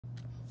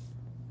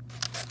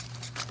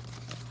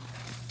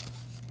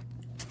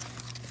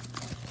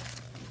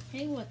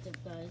Hey, what's up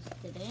guys?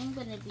 Today I'm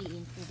going to be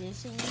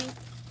introducing you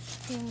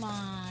to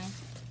my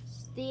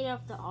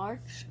state-of-the-art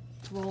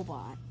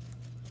robot.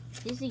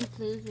 This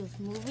includes with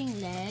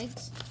moving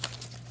legs,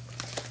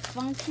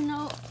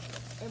 functional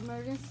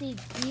emergency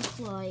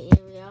deploy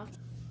area,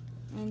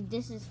 and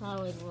this is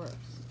how it works.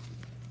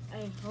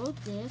 I hold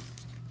this,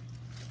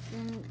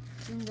 then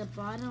the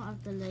bottom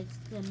of the leg's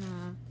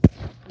gonna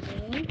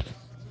move.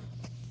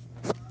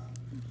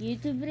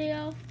 YouTube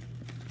video.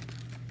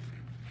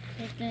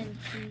 But then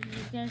you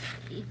guys,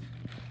 if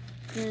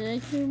the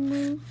legs will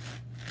move.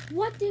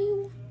 What do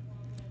you?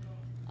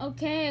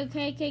 Okay.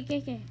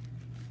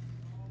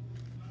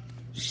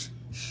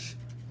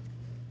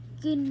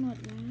 Good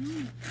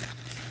morning.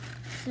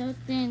 So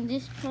then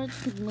this part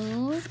could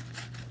move.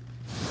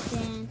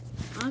 Then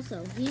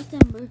also here's the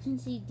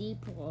emergency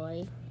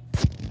deploy.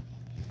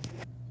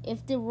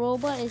 If the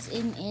robot is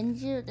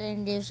injured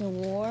and there's a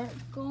war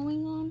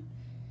going on,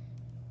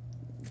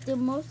 the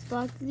most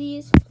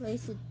likeliest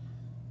place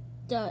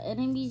the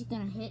enemy's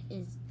gonna hit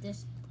is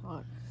this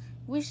part,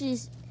 which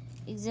is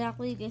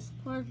exactly this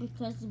part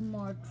because it's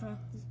more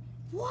attractive.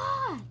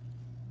 What?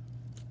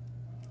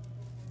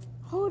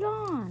 Hold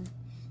on.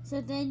 So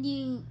then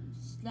you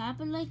slap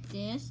it like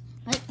this,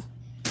 like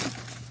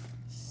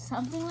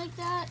something like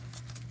that.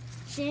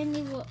 Then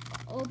you will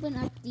open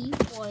up the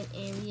deploy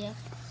area,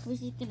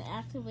 which is gonna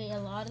activate a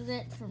lot of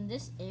it from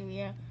this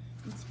area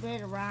and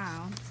spread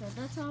around. So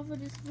that's all for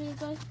this video,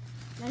 guys.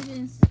 Like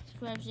and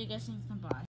subscribe so you guys can come by.